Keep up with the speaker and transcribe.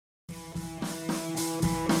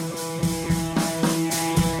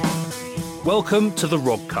Welcome to the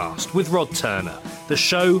Robcast with Rod Turner, the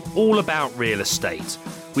show all about real estate.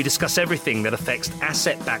 We discuss everything that affects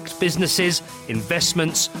asset-backed businesses,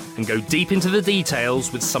 investments, and go deep into the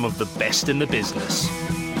details with some of the best in the business.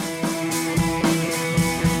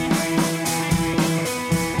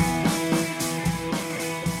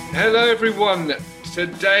 Hello everyone.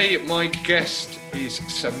 Today my guest is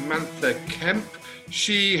Samantha Kempe.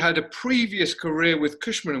 She had a previous career with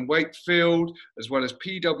Cushman & Wakefield as well as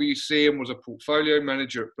PwC and was a portfolio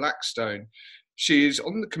manager at Blackstone. She is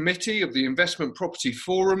on the committee of the Investment Property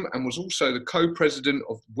Forum and was also the co-president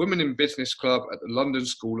of Women in Business Club at the London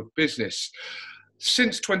School of Business.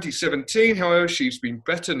 Since 2017, however, she's been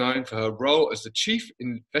better known for her role as the Chief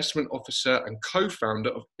Investment Officer and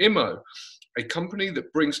co-founder of IMO, a company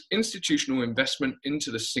that brings institutional investment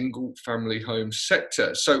into the single-family home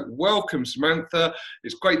sector. So welcome, Samantha.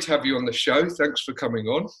 It's great to have you on the show. Thanks for coming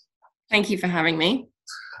on. Thank you for having me.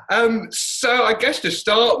 So I guess to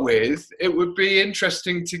start with, it would be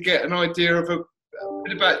interesting to get an idea of a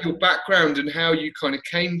bit about your background and how you kind of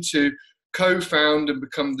came to co-found and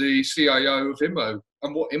become the CIO of IMO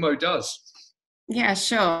and what IMO does. Yeah,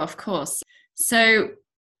 sure, of course. So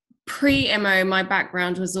pre-IMO, my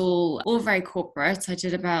background was all very corporate. I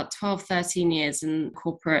did about 12, 13 years in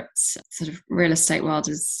corporate sort of real estate world,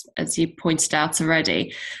 as you pointed out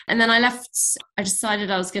already. And then I decided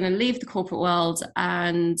I was going to leave the corporate world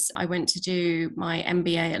and I went to do my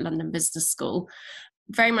MBA at London Business School,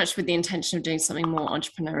 very much with the intention of doing something more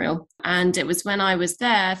entrepreneurial. And it was when I was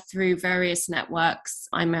there, through various networks,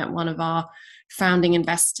 I met one of our founding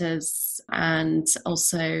investors and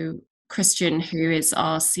also Christian, who is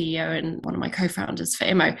our CEO and one of my co-founders for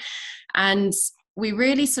IMO. And we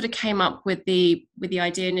really sort of came up with the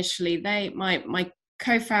idea initially. My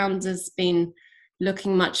co-founders been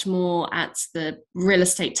looking much more at the real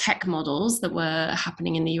estate tech models that were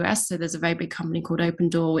happening in the US. So there's a very big company called Open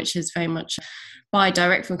Door, which is very much buy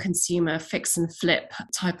direct from consumer, fix and flip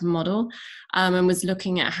type of model, and was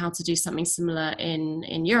looking at how to do something similar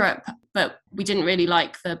in Europe. But we didn't really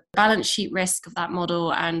like the balance sheet risk of that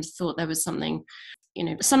model and thought there was something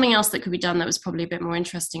else that could be done that was probably a bit more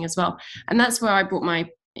interesting as well. And that's where I brought my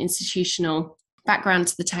institutional background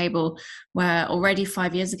to the table, where already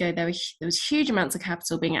 5 years ago there was huge amounts of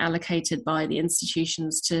capital being allocated by the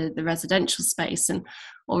institutions to the residential space, and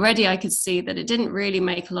already I could see that it didn't really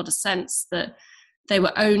make a lot of sense that they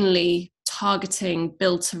were only targeting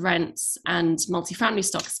build to rents and multifamily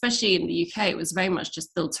stock. Especially in the UK, it was very much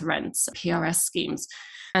just build to rents, PRS schemes,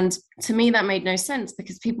 and to me that made no sense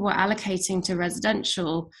because people were allocating to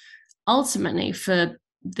residential ultimately for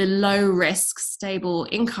the low risk, stable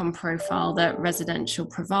income profile that residential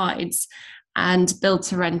provides, and build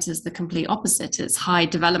to rent is the complete opposite. It's high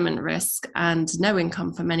development risk and no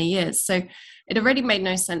income for many years. So it already made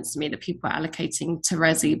no sense to me that people were allocating to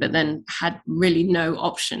resi, but then had really no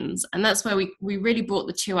options. And that's where we really brought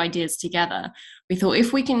the two ideas together. We thought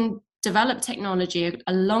if we can develop technology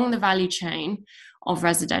along the value chain of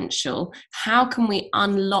residential, how can we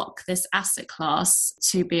unlock this asset class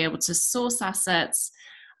to be able to source assets,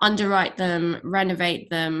 underwrite them, renovate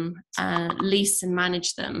them, lease and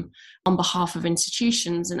manage them on behalf of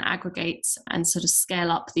institutions, and aggregate and sort of scale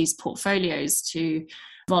up these portfolios to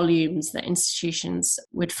volumes that institutions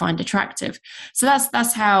would find attractive. So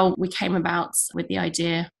that's how we came about with the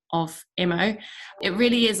idea of IMO. It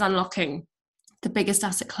really is unlocking the biggest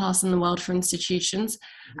asset class in the world for institutions.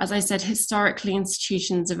 As I said, historically,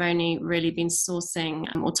 institutions have only really been sourcing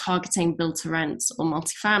or targeting build to rent or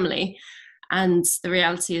multifamily. And the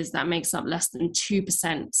reality is that makes up less than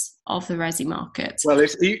 2% of the resi market. Well,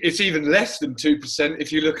 it's even less than 2%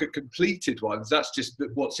 if you look at completed ones. That's just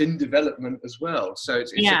what's in development as well. So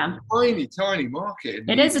it's a tiny, tiny market.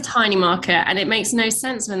 It is a tiny market, and it makes no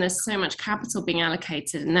sense when there's so much capital being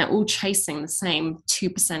allocated and they're all chasing the same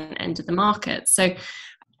 2% end of the market. So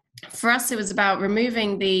for us, it was about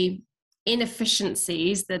removing the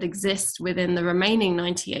inefficiencies that exist within the remaining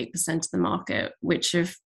 98% of the market, which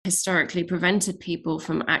have historically prevented people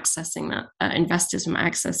from accessing that, investors from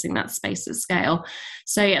accessing that space at scale.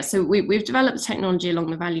 So we've developed technology along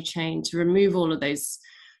the value chain to remove all of those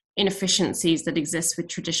inefficiencies that exist with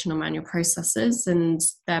traditional manual processes, and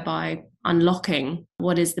thereby unlocking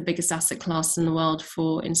what is the biggest asset class in the world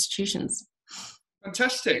for institutions.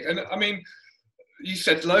 Fantastic. And I mean, you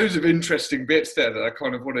said loads of interesting bits there that I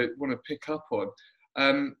kind of want to pick up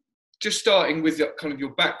on. Just starting with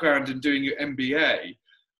your background and doing your MBA.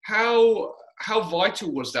 How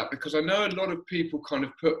vital was that? Because I know a lot of people kind of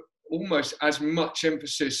put almost as much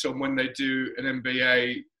emphasis on when they do an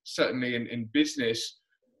MBA, certainly in business,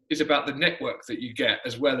 is about the network that you get,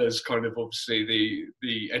 as well as kind of obviously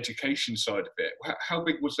the education side of it. How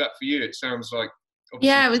big was that for you? It sounds like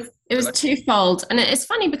yeah, it was twofold, and it's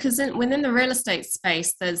funny because within the real estate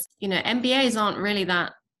space, there's MBAs aren't really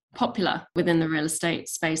that popular within the real estate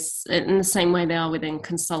space in the same way they are within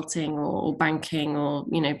consulting or banking or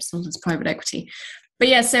sometimes private equity. But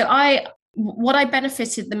yeah, so what I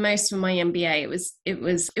benefited the most from my MBA, it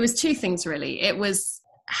was two things really. It was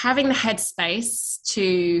having the headspace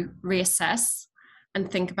to reassess and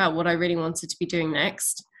think about what I really wanted to be doing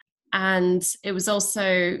next. And it was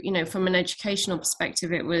also, from an educational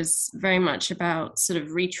perspective, it was very much about sort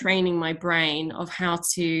of retraining my brain of how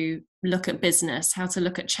to look at business, how to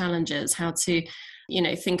look at challenges, how to,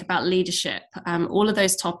 think about leadership, all of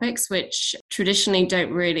those topics, which traditionally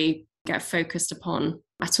don't really get focused upon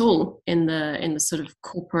at all in the sort of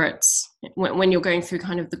corporate, when you're going through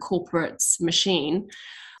kind of the corporate machine.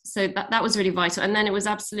 So that was really vital. And then it was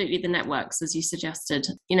absolutely the networks, as you suggested.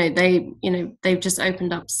 They've just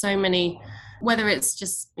opened up so many, whether it's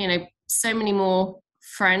just, so many more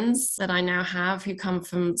friends that I now have who come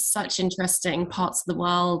from such interesting parts of the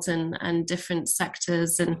world and different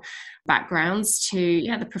sectors and backgrounds to,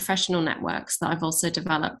 the professional networks that I've also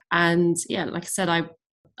developed. And like I said,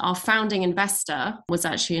 our founding investor was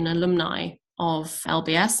actually an alumni of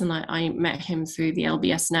LBS, and I met him through the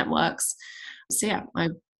LBS networks. So I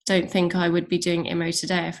don't think I would be doing IMO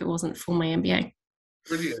today if it wasn't for my MBA.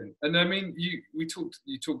 Brilliant. And I mean, you talked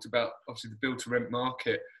about obviously the build to rent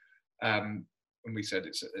market, and we said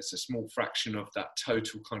it's a small fraction of that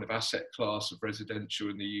total kind of asset class of residential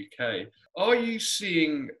in the UK. Are you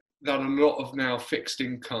seeing that a lot of now fixed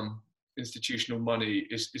income institutional money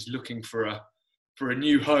is looking for a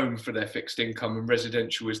new home for their fixed income, and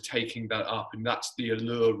residential is taking that up, and that's the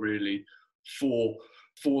allure really for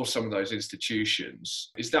some of those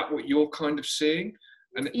institutions? Is that what you're kind of seeing?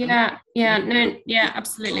 Absolutely.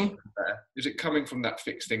 Is it coming from that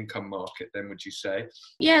fixed income market then, would you say?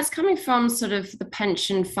 Yeah, it's coming from sort of the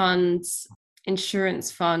pension funds,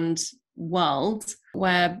 insurance fund world,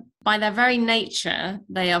 where by their very nature,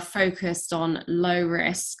 they are focused on low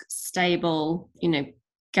risk, stable,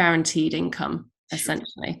 guaranteed income,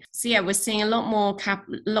 essentially. So we're seeing a lot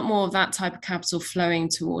more of that type of capital flowing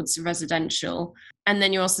towards residential. And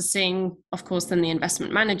then you're also seeing, of course, then the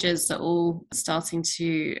investment managers are all starting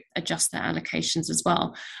to adjust their allocations as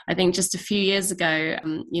well. I think just a few years ago,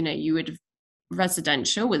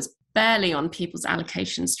 residential was barely on people's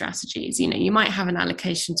allocation strategies. You might have an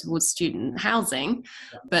allocation towards student housing,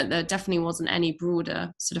 but there definitely wasn't any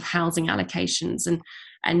broader sort of housing allocations.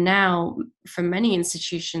 And now for many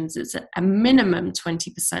institutions, it's a minimum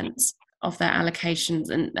 20% of their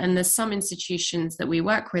allocations. And there's some institutions that we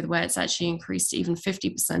work with where it's actually increased to even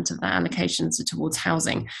 50% of their allocations are towards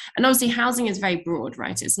housing. And obviously housing is very broad,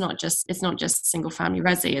 right? It's not just single family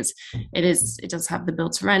resi. It does have the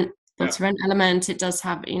build to rent element. It does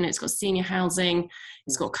have, it's got senior housing,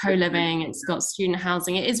 it's got co-living, it's got student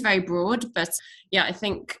housing. It is very broad, but I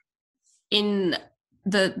think in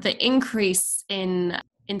the increase in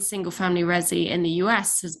single family resi in the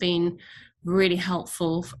US has been really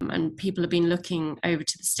helpful, and people have been looking over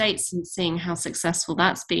to the States and seeing how successful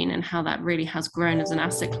that's been and how that really has grown as an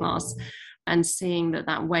asset class, and seeing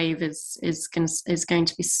that wave is going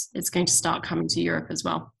to start coming to Europe as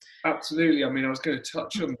well. Absolutely. I mean, I was going to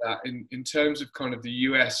touch on that in terms of kind of the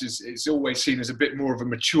US. It's always seen as a bit more of a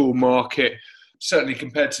mature market, certainly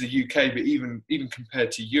compared to the UK, but even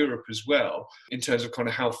compared to Europe as well, in terms of kind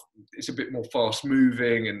of how it's a bit more fast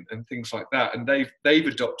moving and things like that. And they've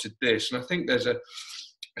adopted this. And I think there's a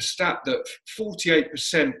stat that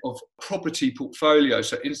 48% of property portfolios,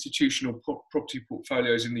 so institutional property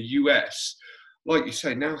portfolios in the US, like you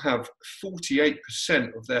say, now have 48%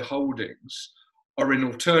 of their holdings are in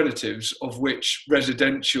alternatives, of which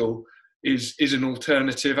residential is an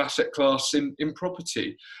alternative asset class in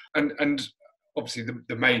property. And obviously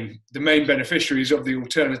the main beneficiaries of the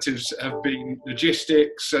alternatives have been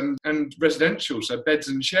logistics and residential, so beds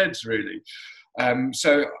and sheds really.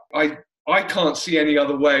 So I can't see any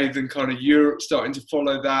other way than kind of Europe starting to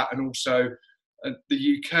follow that, and also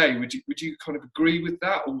the UK. Would you kind of agree with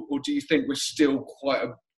that, or do you think we're still quite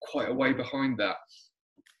a way behind that?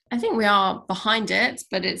 I think we are behind it,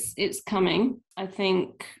 but it's coming. I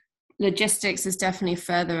think logistics is definitely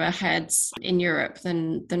further ahead in Europe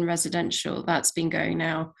than residential. That's been going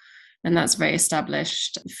now, and that's very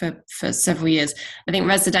established for several years. I think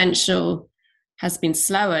residential has been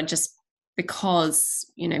slower just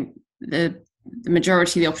because, the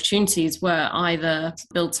majority of the opportunities were either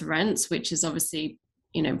build to rent, which is obviously,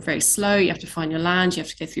 very slow. You have to find your land, you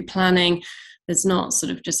have to go through planning. There's not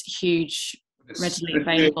sort of just huge readily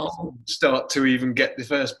available. Start to even get the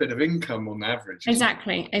first bit of income on average.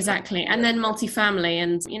 Exactly. And then multifamily,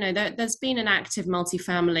 and there's been an active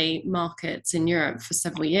multifamily market in Europe for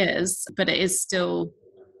several years, but it is still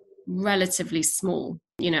relatively small.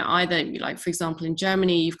 Either, like, for example, in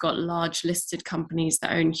Germany, you've got large listed companies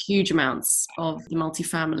that own huge amounts of the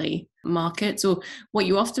multifamily market, or what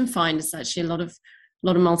you often find is actually a lot of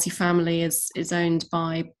multifamily is owned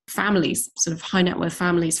by families, sort of high net worth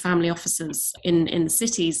families, family offices in the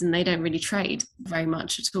cities, and they don't really trade very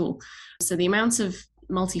much at all. So the amount of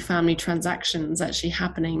multifamily transactions actually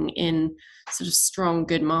happening in sort of strong,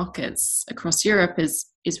 good markets across Europe is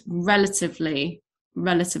relatively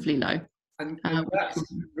low. And that's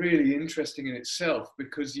really interesting in itself,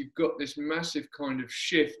 because you've got this massive kind of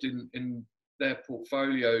shift in their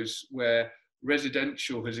portfolios where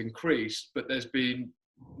residential has increased, but there's been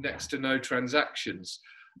next to no transactions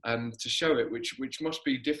to show it, which must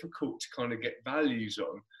be difficult to kind of get values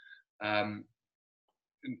on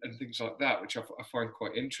and things like that, which I find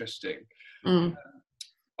quite interesting.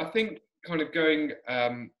 I think kind of going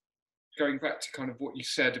back to kind of what you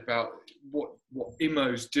said about what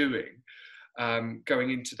IMO's doing,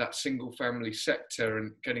 going into that single family sector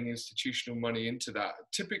and getting institutional money into that.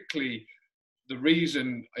 Typically, the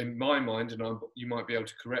reason, in my mind, and you might be able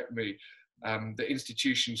to correct me, that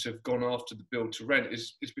institutions have gone after the build to rent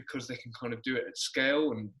is because they can kind of do it at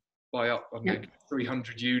scale and buy up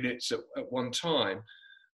 300 units at one time.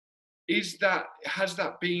 Has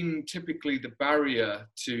that been typically the barrier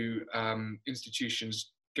to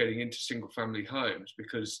institutions getting into single family homes,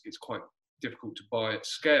 because it's quite difficult to buy at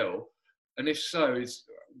scale? And if so,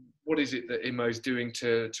 what is it that IMO is doing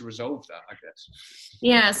to resolve that, I guess?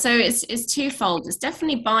 Yeah, so it's twofold. It's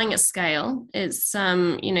definitely buying at scale. It's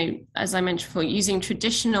as I mentioned before, using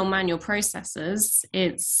traditional manual processes.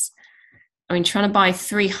 Trying to buy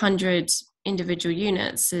 300 individual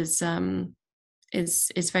units is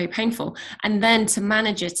very painful, and then to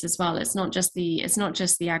manage it as well. It's not just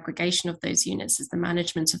the aggregation of those units, it's the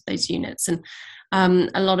management of those units. And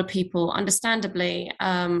a lot of people, understandably,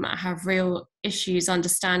 have real issues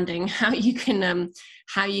understanding how you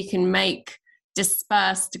can make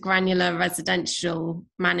dispersed granular residential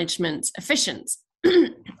management efficient.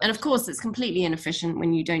 And of course, it's completely inefficient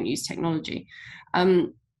when you don't use technology.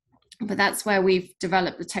 But that's where we've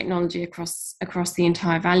developed the technology across the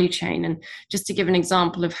entire value chain. And just to give an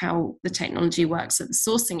example of how the technology works at the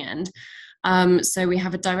sourcing end, so we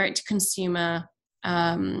have a direct-to-consumer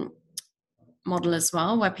model as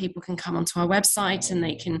well, where people can come onto our website and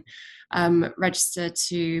they can register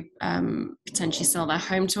to potentially sell their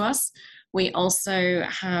home to us. We also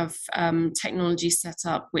have technology set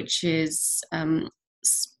up, which is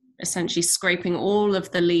essentially scraping all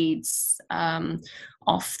of the leads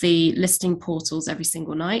off the listing portals every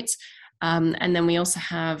single night. And then we also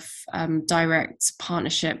have direct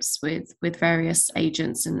partnerships with various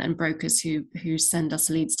agents and brokers who send us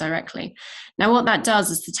leads directly. Now, what that does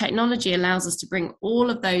is the technology allows us to bring all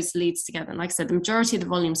of those leads together. And like I said, the majority of the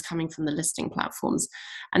volume is coming from the listing platforms.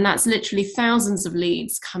 And that's literally thousands of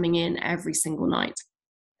leads coming in every single night.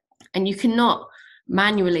 And you cannot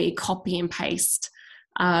manually copy and paste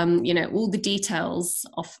all the details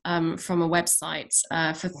of from a website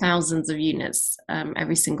for thousands of units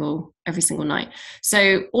every single night.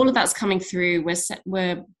 So all of that's coming through.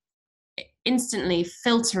 We're instantly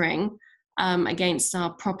filtering against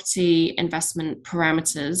our property investment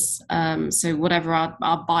parameters. So whatever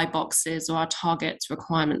our buy boxes or our target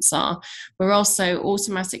requirements are, we're also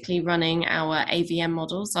automatically running our AVM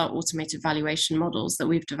models, our automated valuation models that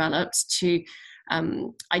we've developed to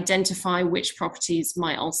identify which properties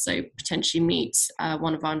might also potentially meet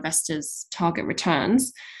one of our investors' target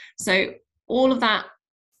returns. So all of that,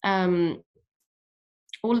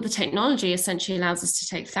 all of the technology essentially allows us to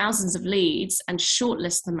take thousands of leads and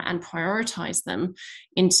shortlist them and prioritize them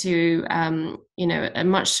into a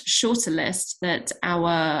much shorter list that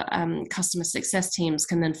our customer success teams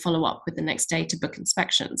can then follow up with the next day to book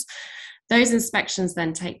inspections. Those inspections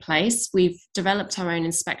then take place. We've developed our own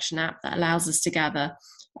inspection app that allows us to gather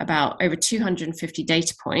about over 250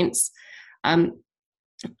 data points,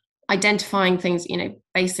 identifying things,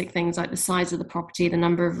 basic things like the size of the property, the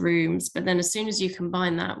number of rooms. But then as soon as you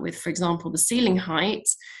combine that with, for example, the ceiling height,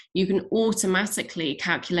 you can automatically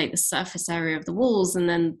calculate the surface area of the walls and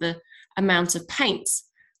then the amount of paint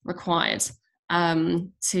required.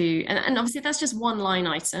 And obviously that's just one line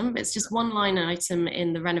item. It's just one line item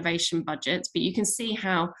in the renovation budget, but you can see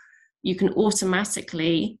how you can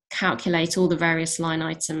automatically calculate all the various line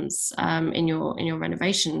items in your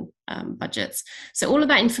renovation budgets. So all of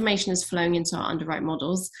that information is flowing into our underwrite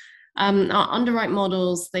models. Our underwrite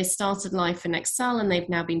models, they started life in Excel and they've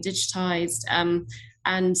now been digitized.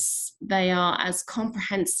 And they are as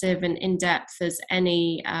comprehensive and in-depth as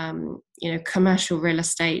any commercial real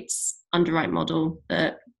estate underwrite model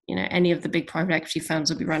that any of the big private equity firms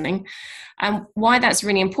will be running. And why that's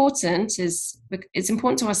really important is it's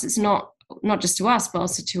important to us. It's not just to us, but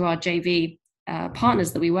also to our JV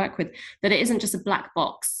partners that we work with, that it isn't just a black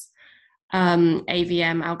box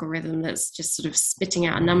AVM algorithm that's just sort of spitting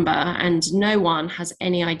out a number and no one has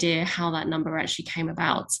any idea how that number actually came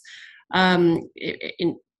about.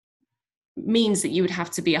 It means that you would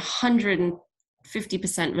have to be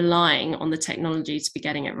 150% relying on the technology to be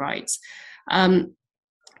getting it right.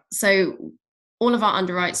 So all of our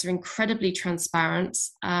underwrites are incredibly transparent.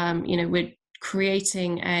 We're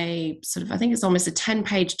creating a sort of, I think it's almost a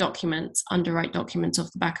 10-page document, underwrite document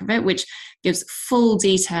off the back of it, which gives full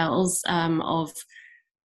details of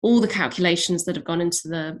all the calculations that have gone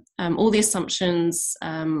into all the assumptions,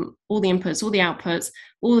 all the inputs, all the outputs,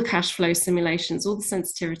 all the cash flow simulations, all the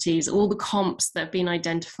sensitivities, all the comps that have been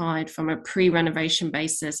identified from a pre-renovation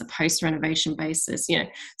basis, a post-renovation basis.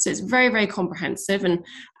 So it's very, very comprehensive, and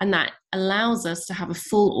that allows us to have a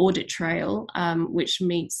full audit trail, which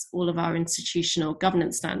meets all of our institutional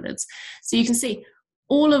governance standards. So you can see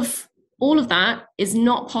all of that is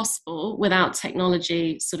not possible without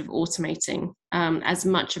technology sort of automating as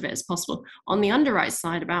much of it as possible. On the underwrite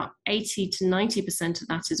side, about 80 to 90% of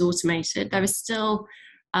that is automated. There is still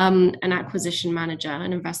an acquisition manager,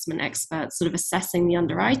 an investment expert sort of assessing the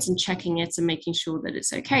underwrite and checking it and making sure that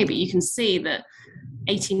it's okay. But you can see that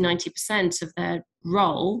 80, 90% of their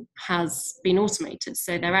role has been automated.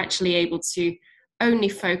 So they're actually able to only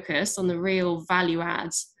focus on the real value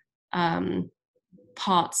add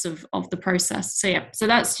parts of the process. So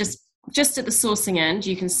that's just at the sourcing end.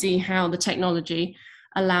 You can see how the technology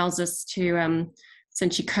allows us to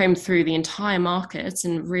essentially comb through the entire market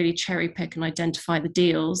and really cherry pick and identify the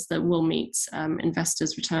deals that will meet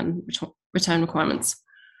investors' return requirements.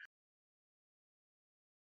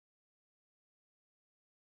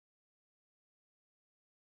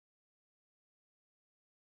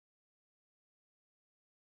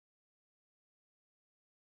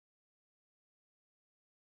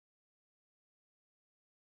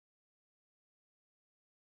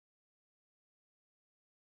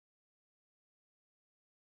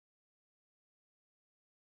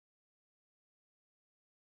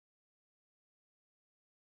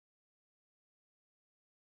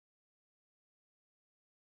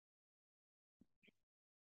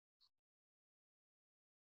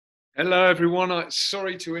 Hello, everyone.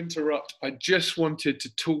 Sorry to interrupt. I just wanted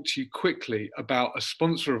to talk to you quickly about a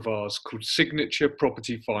sponsor of ours called Signature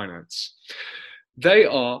Property Finance. They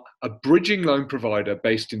are a bridging loan provider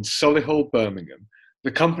based in Solihull, Birmingham.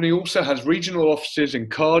 The company also has regional offices in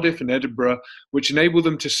Cardiff and Edinburgh, which enable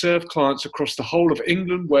them to serve clients across the whole of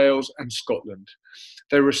England, Wales, and Scotland.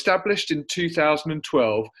 They were established in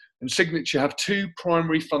 2012, and Signature have two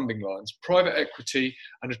primary funding lines, private equity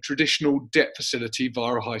and a traditional debt facility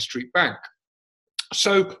via a high street bank.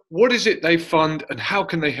 So what is it they fund and how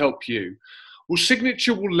can they help you? Well,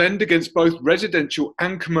 Signature will lend against both residential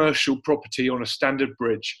and commercial property on a standard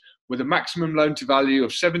bridge with a maximum loan to value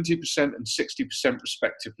of 70% and 60%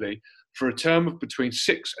 respectively for a term of between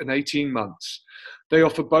 6 and 18 months. They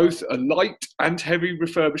offer both a light and heavy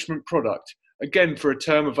refurbishment product, again for a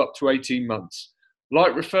term of up to 18 months.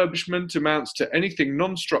 Light refurbishment amounts to anything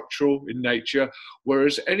non-structural in nature,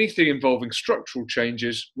 whereas anything involving structural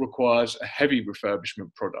changes requires a heavy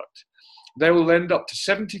refurbishment product. They will lend up to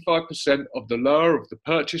 75% of the lower of the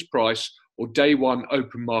purchase price or day one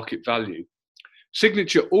open market value.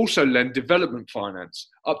 Signature also lend development finance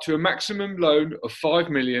up to a maximum loan of 5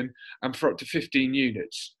 million and for up to 15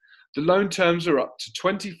 units. The loan terms are up to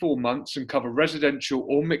 24 months and cover residential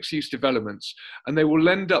or mixed-use developments, and they will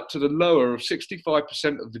lend up to the lower of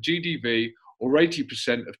 65% of the GDV or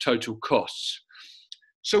 80% of total costs.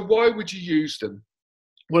 So why would you use them?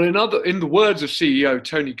 Well, in the words of CEO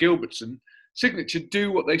Tony Gilbertson, Signature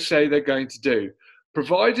do what they say they're going to do.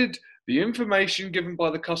 Provided the information given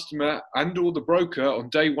by the customer and or the broker on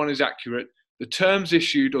day one is accurate, the terms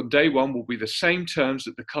issued on day one will be the same terms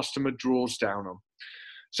that the customer draws down on.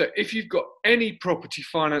 So if you've got any property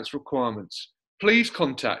finance requirements, please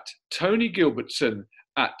contact Tony Gilbertson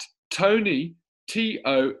at Tony, Tony,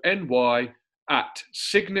 at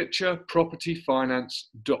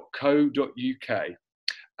signaturepropertyfinance.co.uk.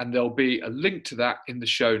 And there'll be a link to that in the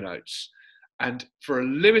show notes. And for a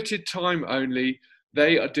limited time only,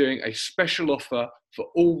 they are doing a special offer for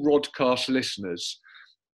all Rodcast listeners.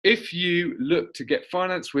 if you look to get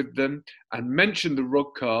finance with them and mention the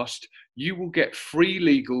Rodcast, you will get free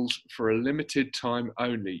legals for a limited time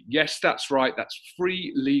only. Yes, that's right. That's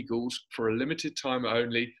free legals for a limited time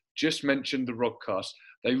only. Just mention the Rodcast.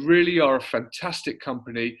 They really are a fantastic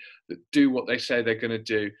company that do what they say they're going to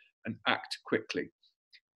do and act quickly.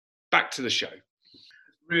 Back to the show.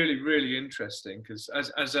 Really, really interesting, because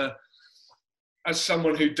as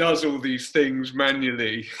someone who does all these things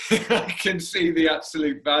manually, I can see the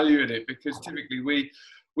absolute value in it, because typically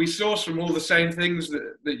we source from all the same things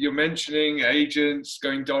that you're mentioning: agents,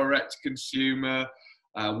 going direct to consumer,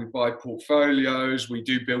 we buy portfolios, we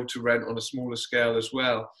do build to rent on a smaller scale as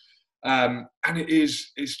well. And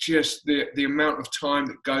it's just the amount of time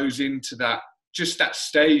that goes into that, just that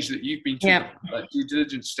stage that you've been talking about, that due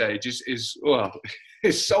diligence stage is well,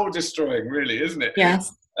 it's soul destroying, really, isn't it?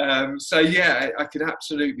 Yes. So yeah, I can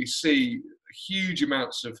absolutely see huge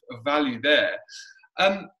amounts of value there.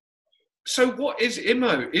 So what is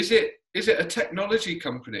IMO? Is it a technology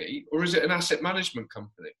company, or is it an asset management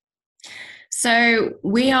company? So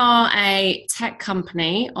we are a tech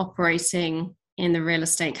company operating in the real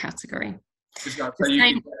estate category. Is that so you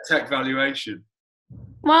can get tech valuation?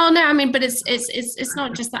 Well, no, I mean, but it's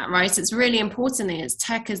not just that, right? It's really important. It's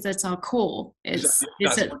tech is at our core. That's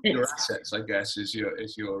your assets, I guess, is your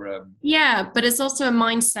yeah, but it's also a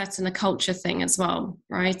mindset and a culture thing as well,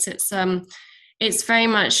 right? It's very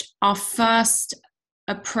much our first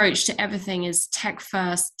approach to everything is tech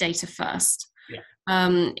first, data first.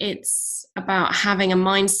 Yeah. It's about having a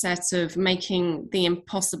mindset of making the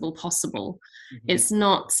impossible possible.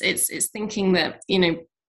 Mm-hmm. It's thinking that,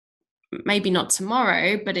 maybe not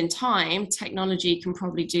tomorrow, but in time, technology can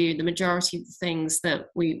probably do the majority of the things that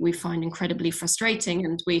we find incredibly frustrating,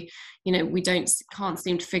 and we can't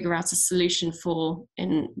seem to figure out a solution for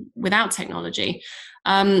without technology.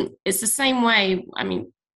 It's the same way. I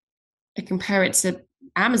mean, I compare it to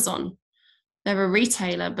Amazon. They're a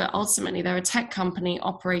retailer, but ultimately they're a tech company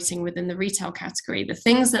operating within the retail category. The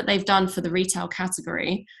things that they've done for the retail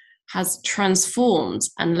category has transformed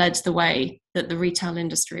and led the way that the retail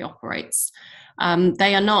industry operates.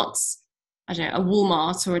 They are not, a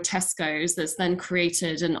Walmart or a Tesco's that's then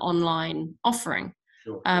created an online offering.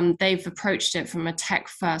 Sure. They've approached it from a tech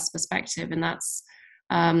first perspective, and that's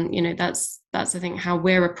I think how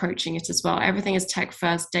we're approaching it as well. Everything is tech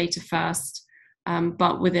first, data first,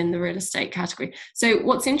 but within the real estate category. So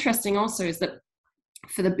what's interesting also is that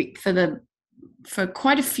for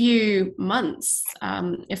quite a few months,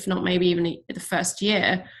 if not maybe even the first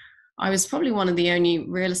year, I was probably one of the only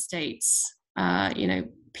real estate,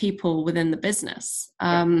 people within the business.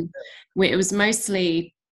 It was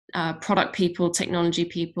mostly product people, technology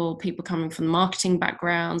people coming from marketing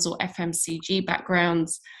backgrounds or FMCG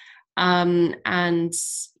backgrounds. And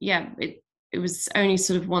yeah, it was only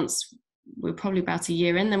sort of once we were probably about a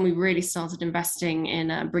year in, then we really started investing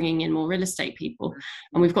in bringing in more real estate people.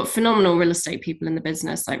 And we've got phenomenal real estate people in the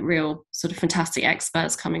business, like real sort of fantastic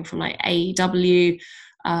experts coming from like AEW,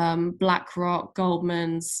 BlackRock,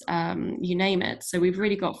 Goldman's, you name it. So we've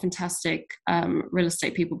really got fantastic real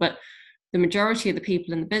estate people, but the majority of the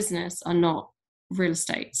people in the business are not real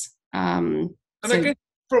estate. I guess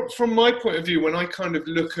from my point of view, when I kind of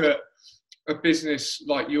look at a business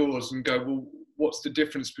like yours and go, well, what's the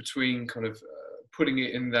difference between kind of putting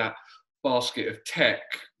it in that basket of tech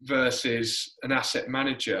versus an asset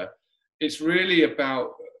manager? It's really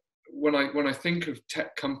about, when I think of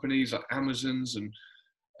tech companies like Amazon's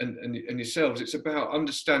and yourselves, it's about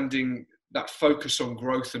understanding that focus on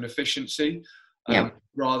growth and efficiency,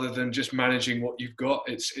 rather than just managing what you've got.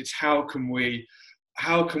 It's how can we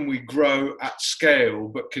grow at scale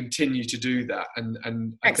but continue to do that?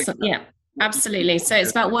 And excellent. Yeah. Absolutely. So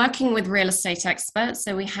it's about working with real estate experts.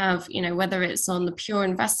 So we have, whether it's on the pure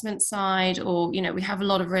investment side or, we have a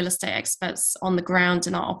lot of real estate experts on the ground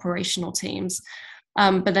in our operational teams.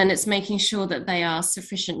 But then it's making sure that they are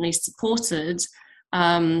sufficiently supported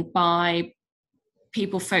by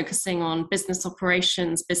people focusing on business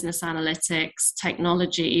operations, business analytics,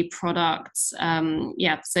 technology, products.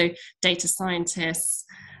 So data scientists.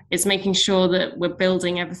 It's making sure that we're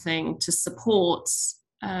building everything to support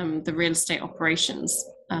the real estate operations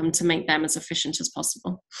to make them as efficient as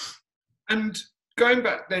possible. And going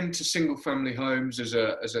back then to single family homes as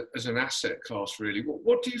an asset class, really,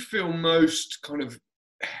 what do you feel most kind of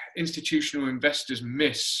institutional investors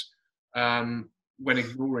miss when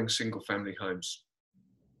ignoring single family homes?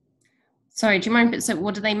 Sorry, do you mind? So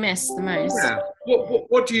what do they miss the most? Yeah.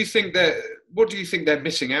 What do you think they're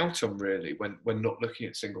missing out on, really, when not looking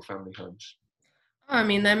at single family homes? I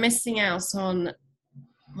mean, they're missing out on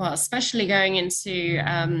Well, especially going into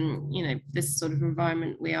this sort of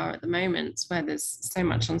environment we are at the moment, where there's so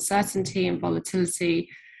much uncertainty and volatility.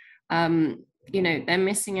 They're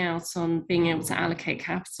missing out on being able to allocate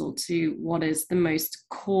capital to what is the most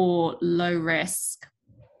core, low risk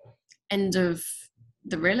end of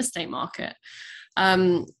the real estate market.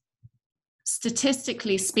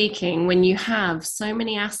 Statistically speaking, when you have so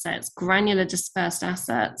many assets, granular dispersed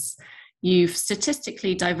assets, you've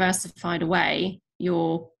statistically diversified away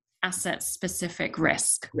your asset specific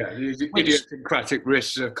risk. Yeah, the idiosyncratic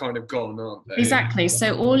risks are kind of gone, aren't they? Exactly.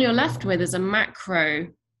 So all you're left with is a macro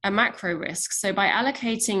risk. So by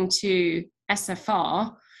allocating to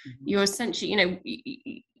SFR, you're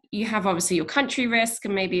essentially, you have obviously your country risk,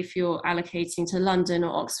 and maybe if you're allocating to London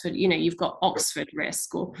or Oxford, you've got Oxford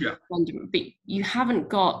risk or London, but you haven't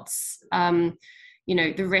got,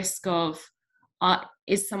 the risk of,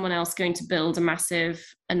 is someone else going to build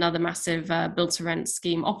another massive build to rent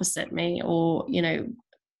scheme opposite me, or,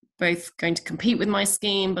 both going to compete with my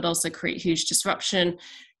scheme, but also create huge disruption?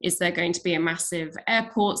 Is there going to be a massive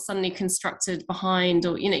airport suddenly constructed behind?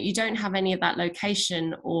 Or, you don't have any of that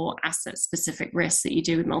location or asset specific risks that you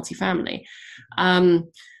do with multifamily.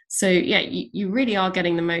 You really are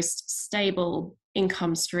getting the most stable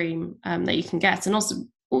income stream that you can get. And also,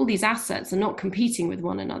 all these assets are not competing with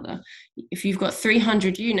one another. If you've got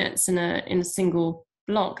 300 units in a single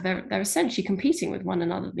block, they're essentially competing with one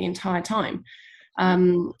another the entire time.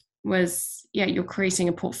 You're creating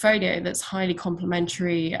a portfolio that's highly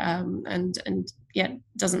complementary, and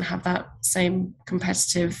doesn't have that same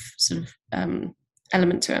competitive sort of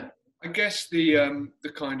element to it. I guess the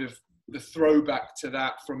kind of the throwback to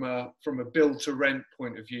that from a build to rent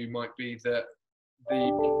point of view might be that the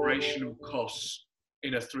operational costs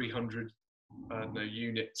in a 300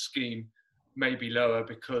 unit scheme may be lower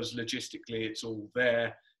because logistically it's all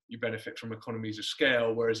there. You benefit from economies of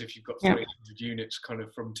scale, whereas if you've got 300 units kind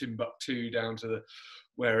of from Timbuktu down to the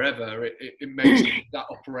wherever, it makes that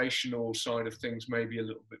operational side of things maybe a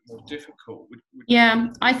little bit more difficult.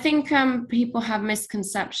 I think people have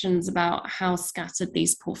misconceptions about how scattered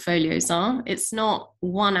these portfolios are. It's not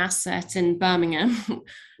one asset in Birmingham,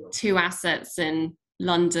 2 assets in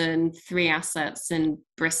London, 3 assets in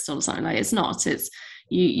Bristol or something like that. It's not. It's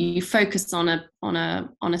you focus on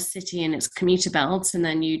a city and its commuter belt, and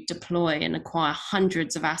then you deploy and acquire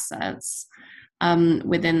hundreds of assets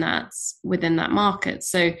within that market.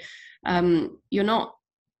 So you're not,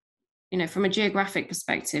 from a geographic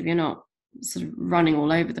perspective, you're not sort of running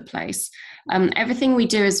all over the place. Everything we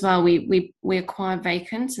do as well, we acquire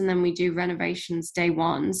vacant, and then we do renovations day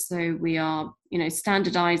one. So we are,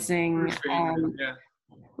 standardizing.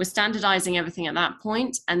 We're standardizing everything at that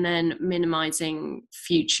point, and then minimizing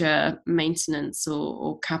future maintenance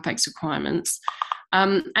or capex requirements.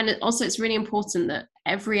 It's really important that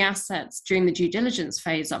every asset during the due diligence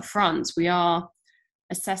phase up front, we are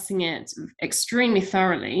assessing it extremely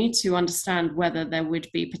thoroughly to understand whether there would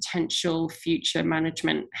be potential future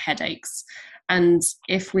management headaches. And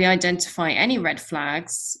if we identify any red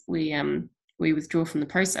flags, we withdraw from the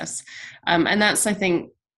process. And that's, I think,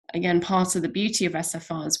 again, part of the beauty of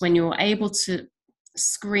SFR is when you're able to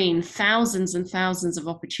screen thousands and thousands of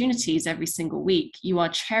opportunities every single week, you are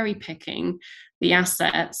cherry picking the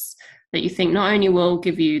assets that you think not only will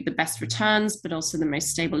give you the best returns, but also the most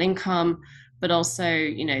stable income, but also,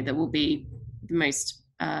 that will be the most,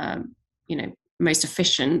 most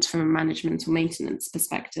efficient from a management or maintenance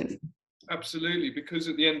perspective. Absolutely, because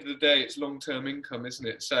at the end of the day, it's long-term income, isn't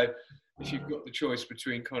it? So if you've got the choice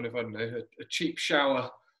between kind of, a cheap shower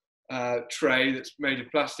tray that's made of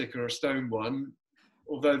plastic or a stone one,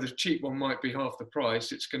 although the cheap one might be half the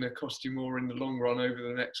price, it's going to cost you more in the long run over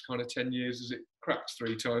the next kind of 10 years as it cracks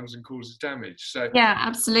 3 times and causes damage. So yeah,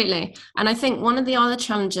 absolutely. And I think one of the other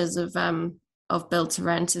challenges of build to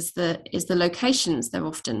rent is the locations they're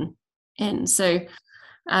often in. So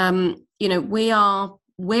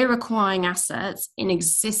we're acquiring assets in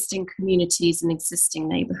existing communities and existing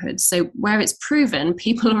neighborhoods. So where it's proven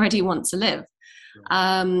people already want to live.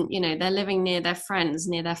 They're living near their friends,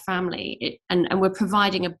 near their family, and we're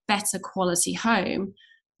providing a better quality home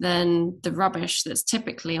than the rubbish that's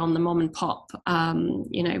typically on the mom and pop,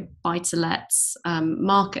 buy-to-let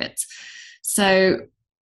market. So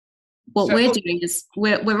we're doing is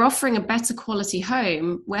we're offering a better quality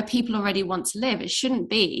home where people already want to live. It shouldn't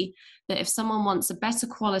be that if someone wants a better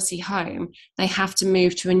quality home, they have to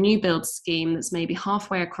move to a new build scheme that's maybe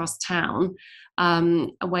halfway across town,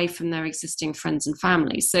 away from their existing friends and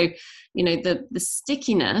family. So, the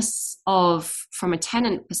stickiness from a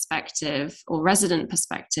tenant perspective or resident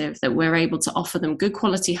perspective, that we're able to offer them good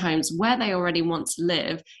quality homes where they already want to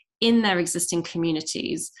live in their existing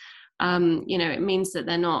communities, it means that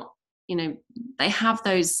they're not, they have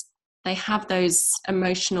those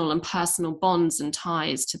emotional and personal bonds and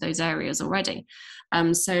ties to those areas already.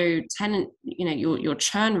 So tenant, your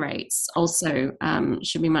churn rates also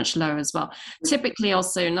should be much lower as well. Typically,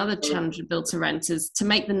 also another challenge with build to rent is to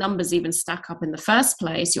make the numbers even stack up in the first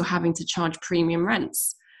place, you're having to charge premium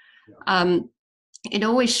rents. It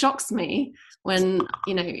always shocks me when,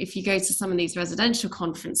 if you go to some of these residential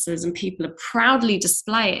conferences and people are proudly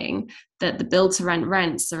displaying that the build to rent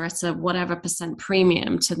rents are at a whatever %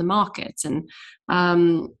 premium to the market. And,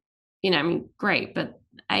 great, but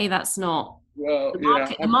that's not,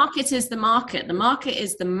 the market is the market. The market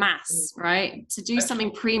is the mass, right? To do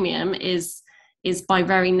something premium is by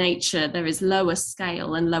very nature, there is lower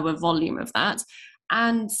scale and lower volume of that.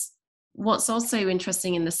 And what's also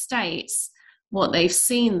interesting in the States, what they've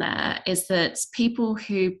seen there is that people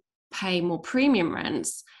who pay more premium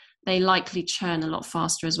rents, they likely churn a lot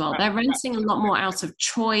faster as well. They're renting a lot more out of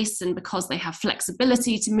choice and because they have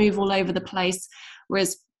flexibility to move all over the place.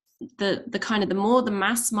 Whereas the more the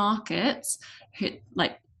mass markets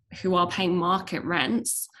who are paying market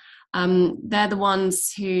rents, they're the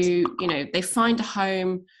ones who, they find a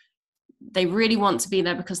home, they really want to be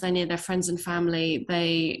there because they're near their friends and family.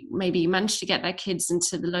 They maybe manage to get their kids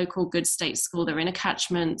into the local good state school. They're in a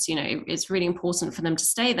catchment. It's really important for them to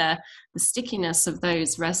stay there. The stickiness of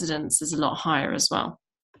those residents is a lot higher as well.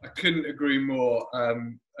 I couldn't agree more.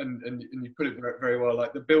 And you put it very, very well.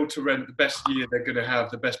 Like the build to rent, the best year they're going to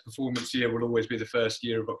have, the best performance year will always be the first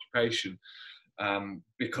year of occupation.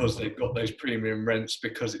 Because they've got those premium rents,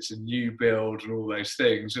 because it's a new build and all those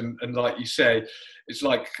things. And like you say, it's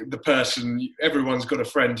like everyone's got a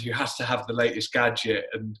friend who has to have the latest gadget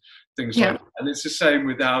and things like that. And it's the same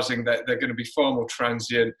with housing, that they're going to be far more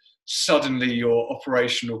transient. Suddenly your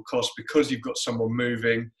operational costs, because you've got someone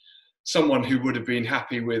moving, someone who would have been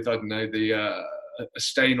happy with, I don't know, a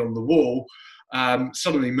stain on the wall,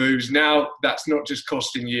 suddenly moves. Now that's not just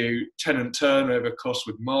costing you tenant turnover costs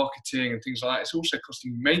with marketing and things like that, it's also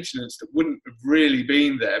costing maintenance that wouldn't have really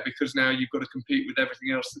been there because now you've got to compete with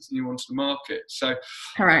everything else that's new onto the market. So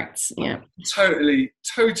correct, yeah. Totally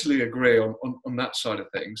agree on that side of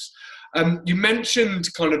things. You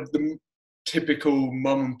mentioned kind of the typical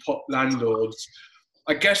mum and pop landlords.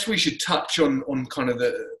 I guess we should touch on kind of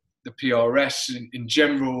the PRS in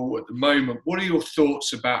general at the moment. What are your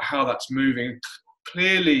thoughts about how that's moving?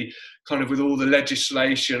 Clearly, kind of with all the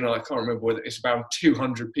legislation, I can't remember whether it's about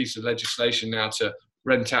 200 pieces of legislation now to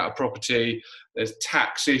rent out a property. There's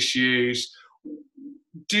tax issues.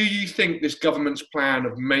 Do you think this government's plan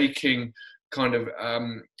of making kind of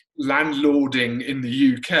landlording in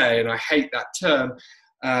the UK, and I hate that term,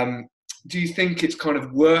 do you think it's kind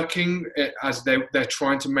of working as they're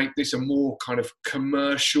trying to make this a more kind of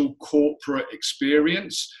commercial corporate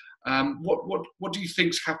experience? What do you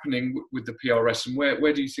think's happening with the PRS, and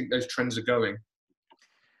where do you think those trends are going?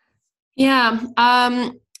 Yeah,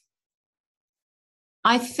 I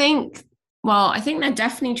think they're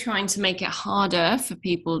definitely trying to make it harder for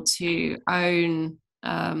people to own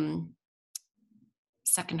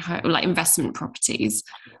second home, like investment properties.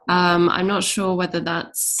 I'm not sure whether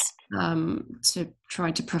that's to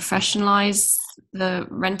try to professionalize the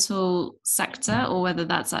rental sector or whether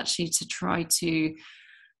that's actually to try to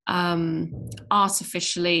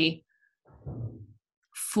artificially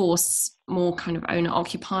force more kind of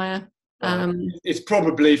owner-occupier. It's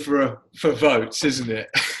probably for votes, isn't it?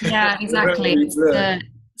 Yeah, exactly.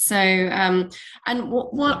 And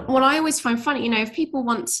what I always find funny, if people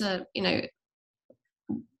want to,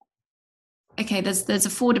 okay, there's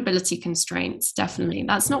affordability constraints, definitely.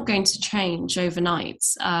 That's not going to change overnight.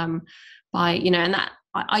 And that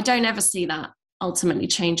I don't ever see that ultimately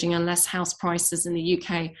changing unless house prices in the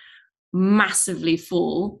UK massively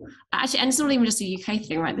fall. Actually, and it's not even just a UK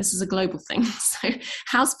thing, right? This is a global thing. So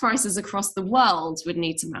house prices across the world would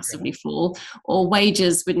need to massively fall, or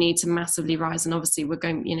wages would need to massively rise. And obviously we're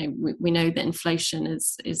going, we know that inflation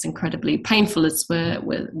is incredibly painful as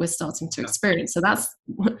we're starting to experience. So that's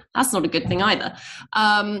not a good thing either.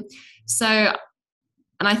 And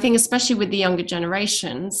I think especially with the younger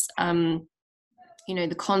generations,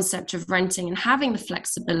 the concept of renting and having the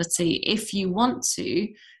flexibility, if you want to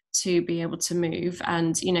be able to move,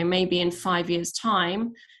 and maybe in 5 years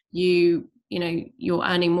time you're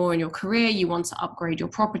earning more in your career, you want to upgrade your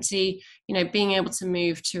property, being able to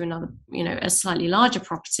move to another, a slightly larger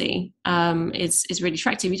property is really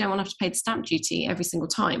attractive. You don't want to have to pay the stamp duty every single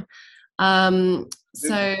time.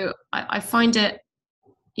 So I find it,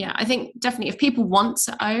 I think definitely if people want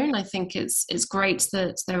to own, I think it's great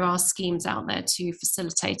that there are schemes out there to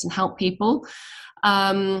facilitate and help people.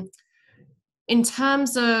 In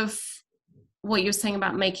terms of what you're saying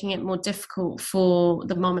about making it more difficult for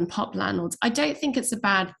the mom and pop landlords, I don't think it's a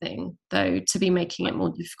bad thing, though, to be making it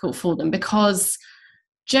more difficult for them, because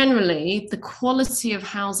generally the quality of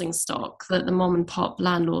housing stock that the mom and pop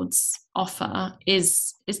landlords offer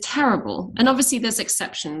is terrible. And obviously there's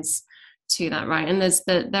exceptions to that, right? And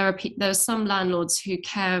there are some landlords who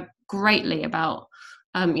care greatly about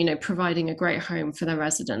providing a great home for their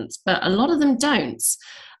residents, but a lot of them don't,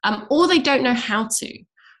 or they don't know how to.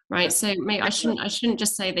 Right, so maybe I shouldn't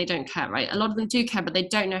just say they don't care. Right, a lot of them do care, but they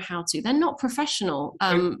don't know how to. They're not professional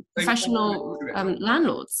landlords.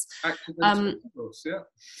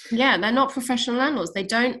 Yeah, they're not professional landlords. They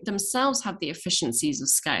don't themselves have the efficiencies of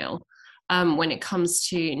scale when it comes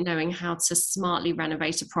to knowing how to smartly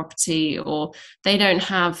renovate a property, or they don't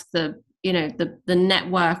have the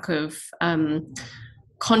network of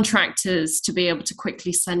contractors to be able to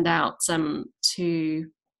quickly send out to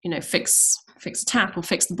fix a tap or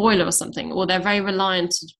fix the boiler or something, or they're very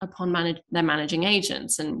reliant upon their managing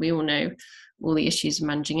agents. And we all know all the issues of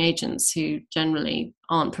managing agents who generally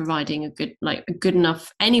aren't providing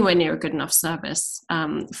anywhere near a good enough service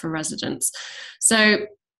for residents. So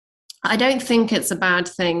I don't think it's a bad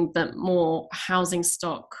thing that more housing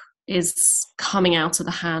stock is coming out of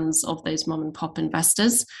the hands of those mom and pop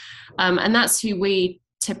investors. And that's who we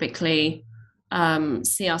typically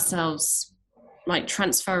see ourselves like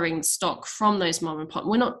transferring stock from those mom and pop.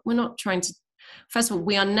 We're not trying to, first of all,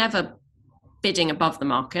 we are never bidding above the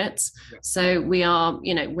market. Yeah. So we are,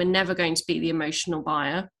 we're never going to be the emotional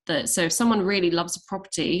buyer. So if someone really loves a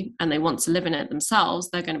property and they want to live in it themselves,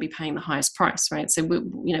 they're going to be paying the highest price, right? So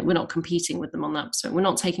we're not competing with them on that. So we're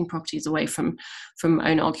not taking properties away from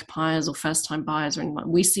owner occupiers or first time buyers or anything like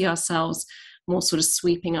that. We see ourselves more sort of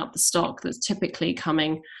sweeping up the stock that's typically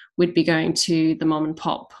would be going to the mom and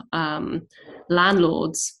pop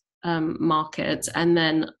landlords market, and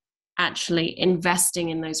then actually investing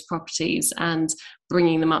in those properties and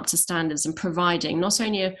bringing them up to standards and providing not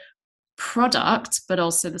only a product but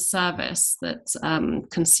also the service that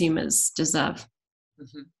consumers deserve.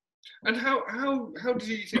 Mm-hmm. And how do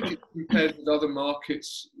you think it compares with other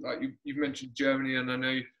markets? Like you've mentioned Germany, and I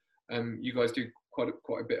know you guys do quite a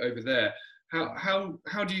bit over there. How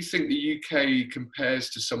do you think the UK compares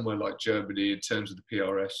to somewhere like Germany in terms of the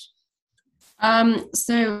PRS?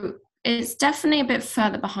 So it's definitely a bit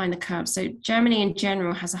further behind the curve. So Germany in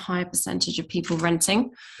general has a higher percentage of people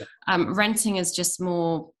renting. Renting is just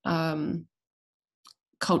more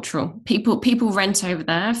cultural. People rent over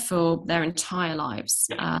there for their entire lives.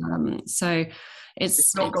 So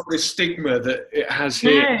it's not got this stigma that it has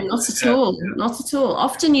here. No, not at all. Not at all.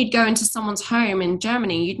 Often you'd go into someone's home in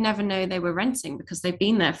Germany, you'd never know they were renting because they've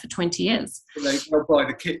been there for 20 years. They'll buy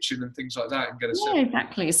the kitchen and things like that and get a Yeah,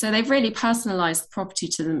 exactly. So they've really personalised the property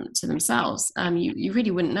to themselves. You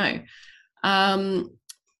really wouldn't know.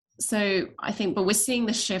 So I think, but we're seeing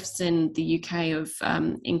the shifts in the UK of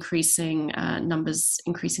increasing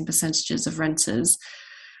percentages of renters.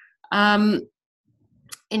 In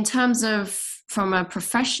terms of from a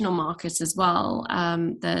professional market as well,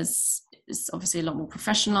 it's obviously a lot more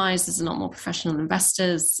professionalized. There's a lot more professional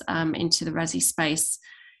investors into the resi space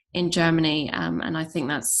in Germany, and I think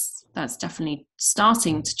that's definitely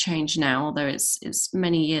starting to change now, although it's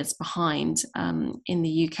many years behind in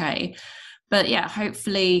the UK. But yeah,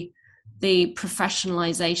 hopefully the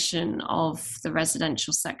professionalization of the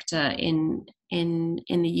residential sector in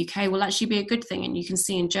the UK will actually be a good thing. And you can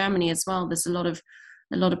see in Germany as well, there's a lot of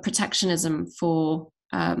protectionism for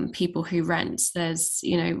people who rent. There's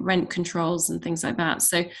rent controls and things like that.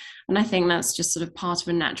 So, and I think that's just sort of part of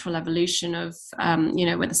a natural evolution of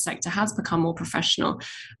where the sector has become more professional.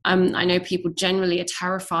 I know people generally are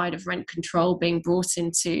terrified of rent control being brought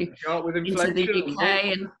into the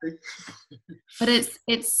UK, but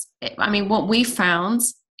it's what we found.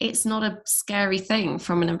 It's not a scary thing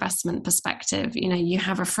from an investment perspective. You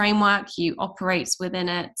have a framework, you operate within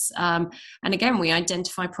it. And again, we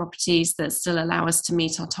identify properties that still allow us to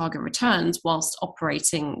meet our target returns whilst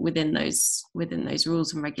operating within those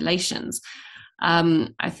rules and regulations.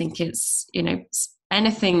 I think it's,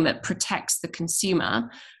 anything that protects the consumer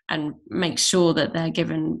and makes sure that they're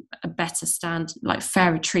given a better like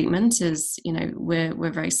fairer treatment is,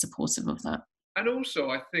 we're very supportive of that. And also,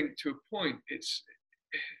 I think to a point,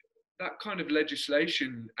 that kind of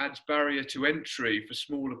legislation adds barrier to entry for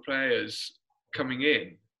smaller players coming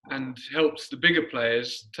in and helps the bigger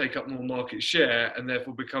players take up more market share and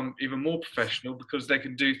therefore become even more professional because they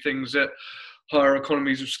can do things at higher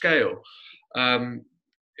economies of scale.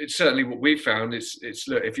 It's certainly what we found. It's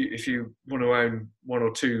look, if you want to own one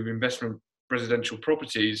or two investment residential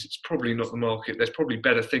properties, it's probably not the market. There's probably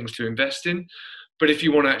better things to invest in. But if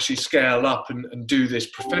you want to actually scale up and do this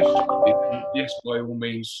professionally, yes, by all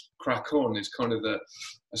means, crack on. It's kind of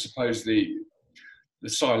I suppose, the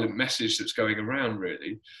silent message that's going around,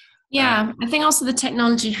 really. Yeah, I think also the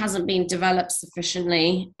technology hasn't been developed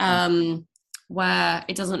sufficiently, where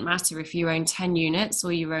it doesn't matter if you own 10 units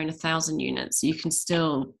or you own 1,000 units, you can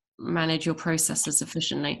still manage your processes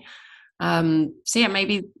efficiently. So yeah,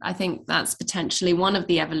 maybe I think that's potentially one of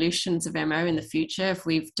the evolutions of MO in the future, if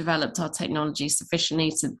we've developed our technology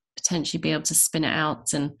sufficiently to potentially be able to spin it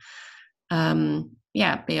out and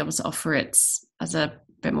be able to offer it as a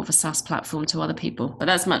bit more of a SaaS platform to other people. But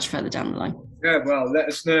that's much further down the line. Yeah, well, let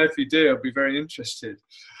us know if you do. I'd be very interested.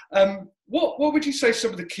 What would you say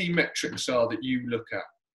some of the key metrics are that you look at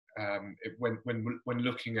when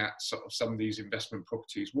looking at sort of some of these investment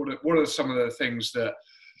properties? What are some of the things that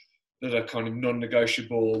are kind of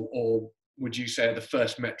non-negotiable, or would you say are the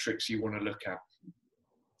first metrics you want to look at?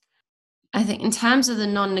 I think in terms of the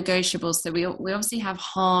non-negotiables, that we obviously have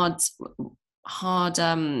hard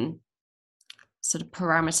sort of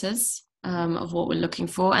parameters of what we're looking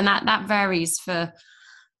for, and that varies for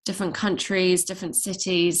different countries, different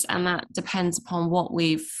cities, and that depends upon what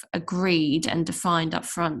we've agreed and defined up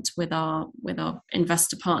front with our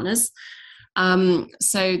investor partners.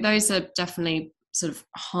 So those are definitely sort of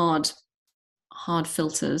hard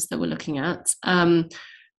filters that we're looking at.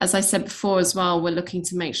 As I said before as well, we're looking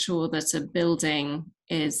to make sure that a building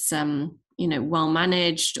is well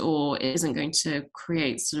managed, or isn't going to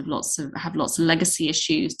create sort of lots of legacy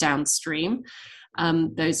issues downstream.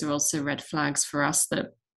 Those are also red flags for us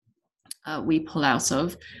that we pull out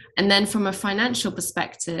of. And then from a financial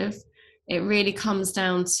perspective, it really comes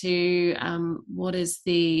down to what is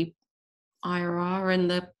the IRR and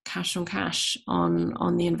the cash on cash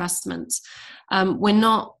on the investment.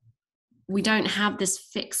 We don't have this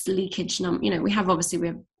fixed leakage number. We have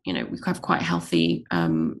quite healthy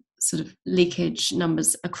sort of leakage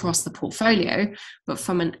numbers across the portfolio, but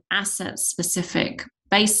from an asset specific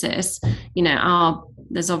basis,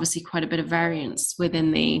 there's obviously quite a bit of variance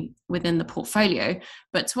within the portfolio.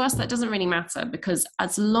 But to us, that doesn't really matter, because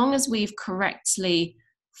as long as we've correctly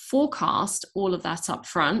forecast all of that up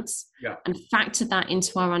front, and factored that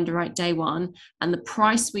into our underwrite day one, and the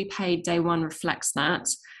price we paid day one reflects that,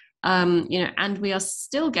 and we are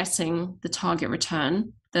still getting the target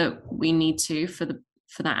return that we need to for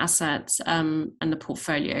that asset and the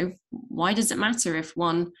portfolio. Why does it matter if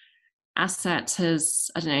one asset has,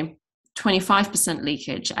 25%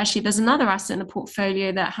 leakage? Actually, there's another asset in the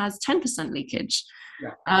portfolio that has 10% leakage.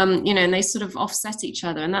 And they sort of offset each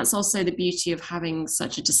other. And that's also the beauty of having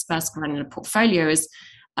such a dispersed granular portfolio, is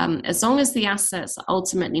as long as the assets are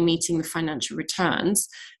ultimately meeting the financial returns,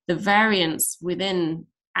 the variance within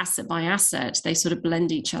asset by asset, they sort of blend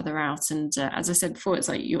each other out. And as I said before, it's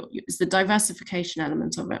like it's the diversification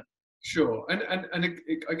element of it. Sure. And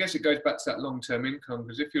I guess it goes back to that long-term income,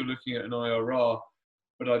 because if you're looking at an IRR,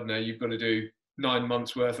 but I don't know, you've got to do 9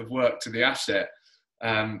 months worth of work to the asset,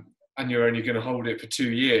 and you're only going to hold it for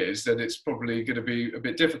 2 years, then it's probably going to be a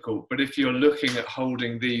bit difficult. But if you're looking at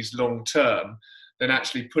holding these long-term, then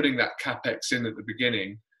actually putting that CapEx in at the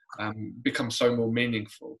beginning becomes so more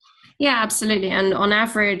meaningful. Yeah, absolutely. And on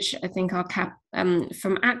average, I think our cap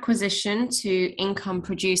from acquisition to income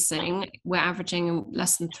producing, we're averaging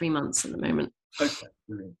less than 3 months at the moment. Okay,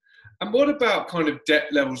 brilliant. And what about kind of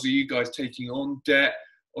debt levels? Are you guys taking on debt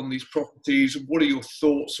on these properties? What are your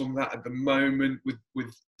thoughts on that at the moment with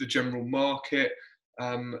the general market?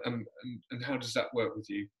 And how does that work with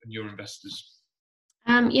you and your investors?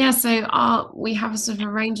 So we have a sort of a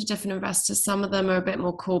range of different investors. Some of them are a bit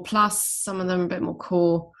more core plus, some of them a bit more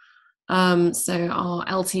core. So our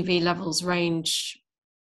LTV levels range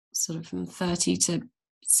sort of from 30 to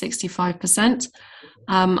 65%.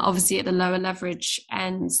 Obviously at the lower leverage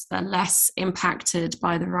ends, they're less impacted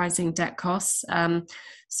by the rising debt costs.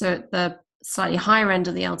 So at the slightly higher end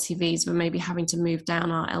of the LTVs, we're maybe having to move down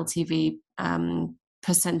our LTV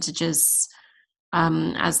percentages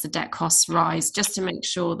as the debt costs rise, just to make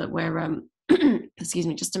sure that we're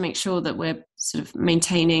just to make sure that we're sort of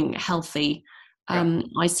maintaining healthy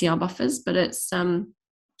ICR buffers. But it's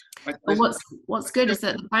but what's good is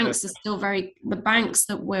that the banks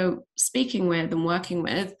that we're speaking with and working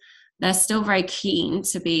with, they're still very keen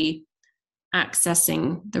to be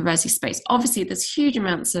accessing the resi space. Obviously there's huge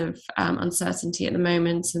amounts of uncertainty at the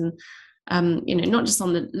moment, and not just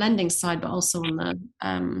on the lending side, but also on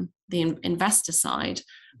the investor side.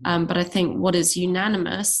 But I think what is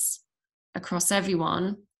unanimous across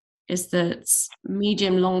everyone is that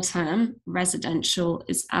medium long term residential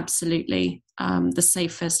is absolutely the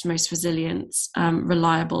safest, most resilient,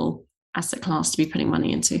 reliable asset class to be putting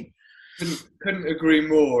money into. Couldn't agree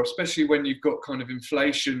more, especially when you've got kind of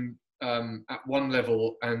inflation at one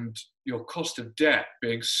level and your cost of debt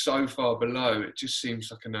being so far below. It just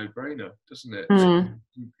seems like a no-brainer, doesn't it?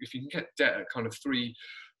 If you can get debt at kind of 3%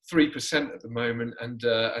 at the moment, and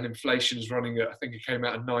inflation's running at, I think it came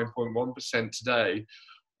out at 9.1% today.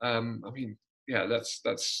 I mean, yeah, that's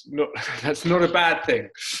not a bad thing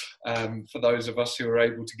for those of us who are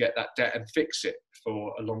able to get that debt and fix it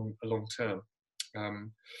for a long term.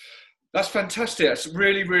 That's fantastic. That's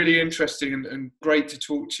really, really interesting and great to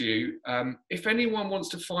talk to you. If anyone wants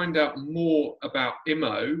to find out more about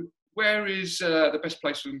IMO, where is the best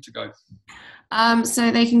place for them to go?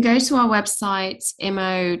 So they can go to our website,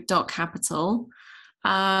 imo.capital.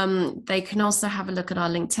 They can also have a look at our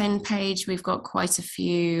LinkedIn page. We've got quite a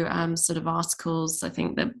few sort of articles, I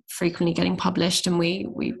think, that frequently getting published, and we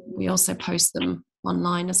also post them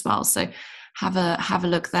online as well. So have a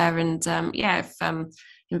look there, and if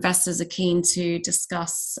investors are keen to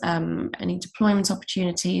discuss any deployment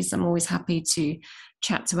opportunities, I'm always happy to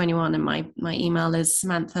chat to anyone, and my email is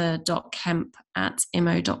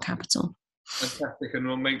samantha.kemp@imo.capital. Fantastic, and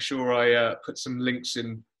I'll make sure I put some links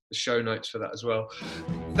in the show notes for that as well.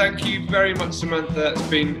 Thank you very much, Samantha. It's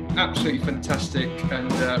been absolutely fantastic, and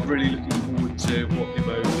really looking forward to what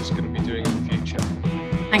IMO is going to be doing in the future.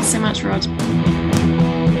 Thanks so much, Rod.